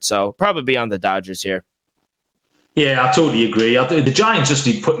 favorite. So probably be on the Dodgers here. Yeah, I totally agree. The Giants just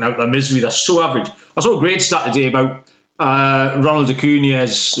need putting out their misery. They're so average. I saw a great stat today about Ronald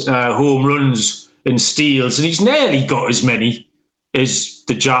Acuna's home runs and steals, and he's nearly got as many as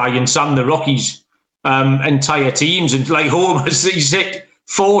the Giants and the Rockies. Entire teams, and like homers, he's hit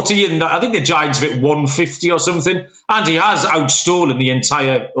 40, and I think the Giants have hit 150 or something, and he has outstolen the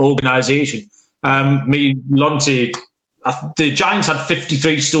entire organisation. Lonte, the Giants had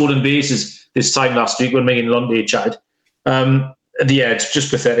 53 stolen bases this time last week when me and Lonte chatted. Yeah, it's just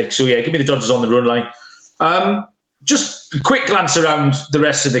pathetic. So yeah, give me the Dodgers on the run line. Just a quick glance around the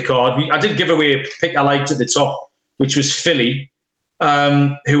rest of the card. I did give away a pick I liked at the top, which was Philly.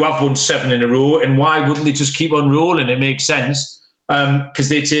 Who have won 7 in a row, and why wouldn't they just keep on rolling? It makes sense because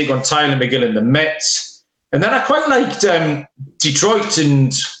they take on Tyler McGill and the Mets. And then I quite liked Detroit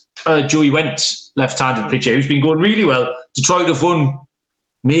and Joey Wentz, left-handed pitcher, who's been going really well. Detroit have won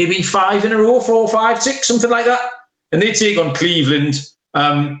maybe 5 in a row, 4, 5, 6, something like that. And they take on Cleveland,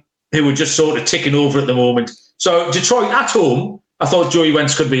 who are just sort of ticking over at the moment. So Detroit at home, I thought Joey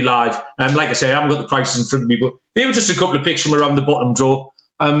Wentz could be live. Like I say, I haven't got the prices in front of me, but they were just a couple of picks from around the bottom draw.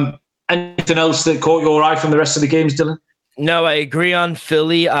 Anything else that caught your eye from the rest of the games, Dylan? No, I agree on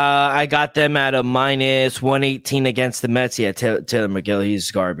Philly. I got them at a -118 against the Mets. Yeah, Taylor McGill, he's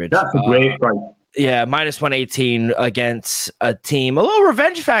garbage. That's a great price. Yeah, -118 against a team. A little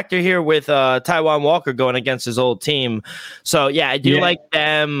revenge factor here with Taijuan Walker going against his old team. So, yeah, I do like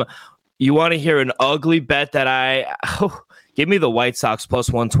them. You want to hear an ugly bet that give me the White Sox plus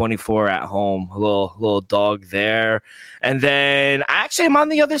 124 at home. A little dog there. And then actually I'm on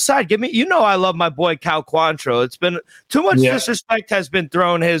the other side. I love my boy Cal Quantrill. It's been too much disrespect has been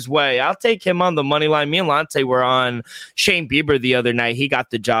thrown his way. I'll take him on the money line. Me and Lante were on Shane Bieber the other night. He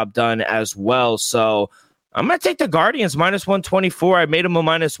got the job done as well. So I'm going to take the Guardians minus 124. I made him a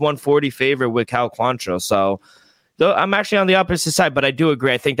minus 140 favorite with Cal Quantrill. So I'm actually on the opposite side, but I do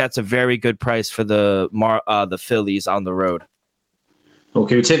agree. I think that's a very good price for the Phillies on the road.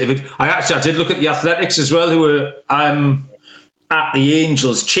 Okay, we'll take it. I did look at the Athletics as well, who were at the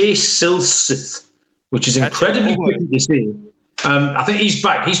Angels. Chase Silseth, which is incredibly quick to see. I think he's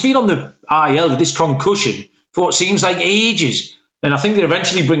back. He's been on the IL with this concussion for what seems like ages, and I think they're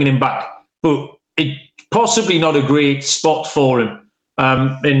eventually bringing him back. But it possibly not a great spot for him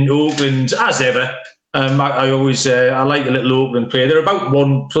in Oakland, as ever. I always I like a little Oakland player. They're about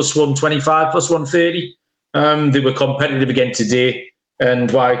 1 plus 125 plus 130. They were competitive again today.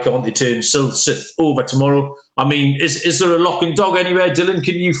 And why can't they turn Silseth over tomorrow? I mean, is there a lock and dog anywhere, Dylan?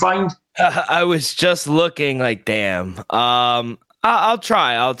 Can you find? I was just looking like, damn. I'll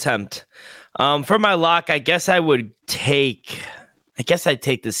try. I'll attempt. For my lock, I guess I'd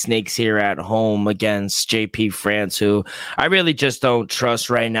take the Snakes here at home against JP France, who I really just don't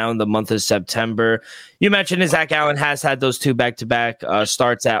trust right now in the month of September. You mentioned Zach Allen has had those 2 back-to-back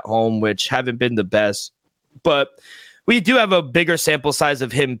starts at home, which haven't been the best. But we do have a bigger sample size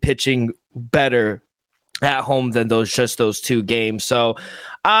of him pitching better at home than those 2 games. So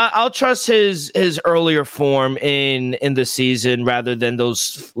I'll trust his earlier form in the season rather than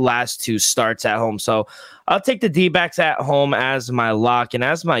those last 2 starts at home. So I'll take the D-backs at home as my lock. And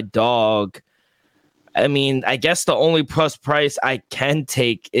as my dog, I mean, I guess the only plus price I can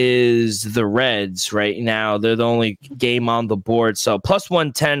take is the Reds right now. They're the only game on the board. So plus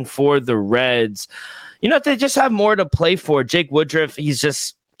 110 for the Reds. They just have more to play for. Jake Woodruff,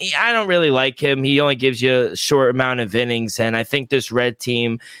 I don't really like him. He only gives you a short amount of innings. And I think this Red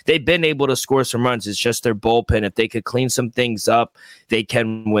team, they've been able to score some runs. It's just their bullpen. If they could clean some things up, they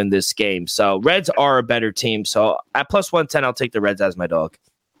can win this game. So Reds are a better team. So at plus 110, I'll take the Reds as my dog.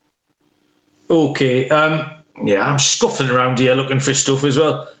 Okay. I'm scuffling around here looking for stuff as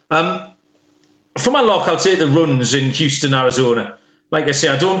well. For my lock, I'll take the runs in Houston, Arizona. Like I say,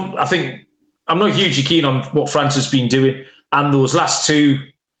 I'm not hugely keen on what France has been doing. And those last 2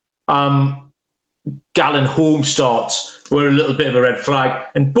 Gallen home starts were a little bit of a red flag.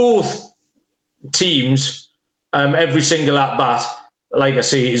 And both teams, every single at-bat, like I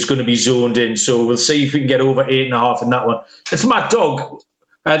say, is going to be zoned in. So we'll see if we can get over 8.5 in that one. And for my dog,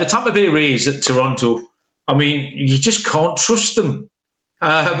 the Tampa Bay Rays at Toronto, I mean, you just can't trust them.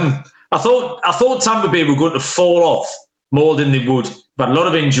 I thought Tampa Bay were going to fall off more than they would. But a lot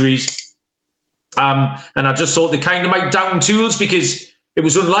of injuries. And I just thought they kind of might down tools because it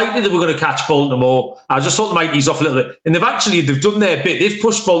was unlikely they were going to catch Baltimore. I just thought they might ease off a little bit. And they've done their bit. They've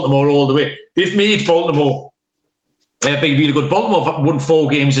pushed Baltimore all the way. They've made Baltimore be really good. Baltimore won 4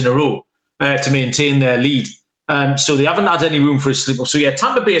 games in a row to maintain their lead. So they haven't had any room for a slip-up. So yeah,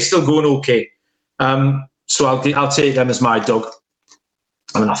 Tampa Bay is still going okay. So I'll take them as my dog.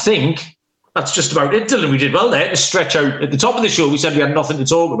 I mean, I think that's just about it, Dylan. We did well there to stretch out. At the top of the show, we said we had nothing to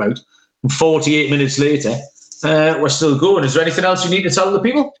talk about. And 48 minutes later, we're still going. Is there anything else you need to tell the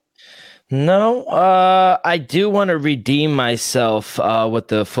people? No, I do want to redeem myself with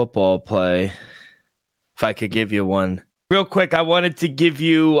the football play. If I could give you one. Real quick, I wanted to give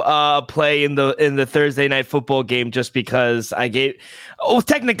you a play in the Thursday night football game just because I gave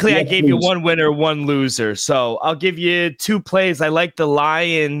you one winner, one loser. So I'll give you 2 plays. I like the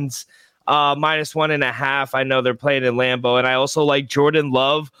Lions minus 1.5. I know they're playing in Lambeau. And I also like Jordan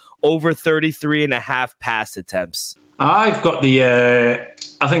Love over 33.5 pass attempts. I've got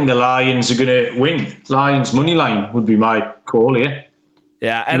I think the Lions are going to win. Lions money line would be my call here.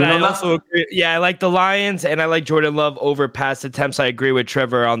 Yeah, and I also agree. Yeah, I like the Lions, and I like Jordan Love over pass attempts. I agree with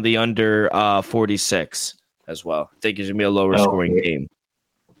Trevor on the under 46 as well. I think it's going to be a lower scoring game.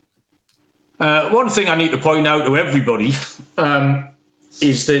 One thing I need to point out to everybody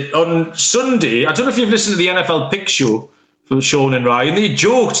is that on Sunday, I don't know if you've listened to the NFL Pick Show from Sean and Ryan, they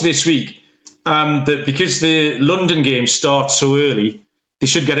joked this week that because the London game starts so early, they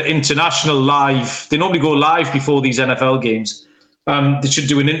should get an international live. They normally go live before these NFL games. They should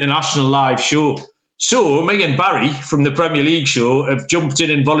do an international live show. So me and Barry from the Premier League show have jumped in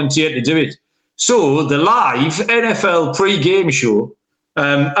and volunteered to do it. So the live NFL pre-game show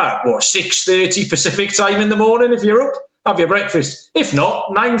at 6:30 Pacific time in the morning. If you're up, have your breakfast. If not,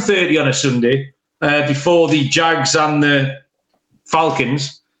 9:30 on a Sunday before the Jags and the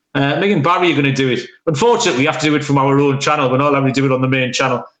Falcons. Me and Barry are going to do it. Unfortunately, we have to do it from our own channel. We're not allowed to do it on the main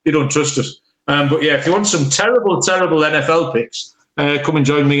channel. They don't trust us. But yeah, if you want some terrible NFL picks, come and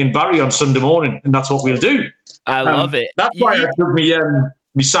join me and Barry on Sunday morning, and that's what we'll do. I love it. That's why I took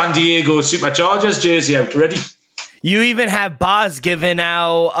me San Diego Superchargers jersey out ready. You even have Boz giving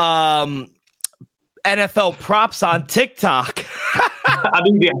out NFL props on TikTok.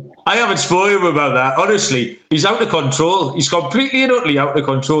 I haven't spoiled him about that. Honestly, he's out of control. He's completely and utterly out of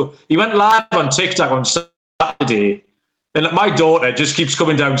control. He went live on TikTok on Saturday, and my daughter just keeps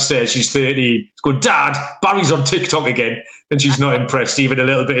coming downstairs. She's 13. She's going, Dad, Barry's on TikTok again, and she's not impressed even a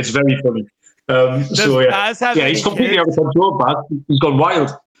little bit. It's very funny. He's completely out of control, Baz. He's gone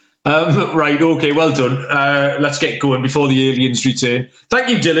wild. Right, okay, well done. Let's get going before the aliens return. Thank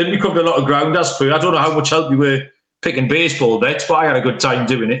you, Dylan. We covered a lot of ground as per. I don't know how much help you were picking baseball bets, but I had a good time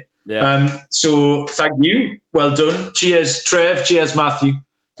doing it. Yeah. So thank you. Well done. Cheers, Trev. Cheers, Matthew.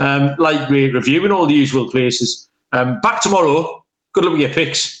 Like, rate, review in all the usual places. Back tomorrow. Good luck with your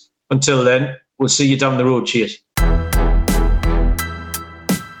picks. Until then, we'll see you down the road. Cheers.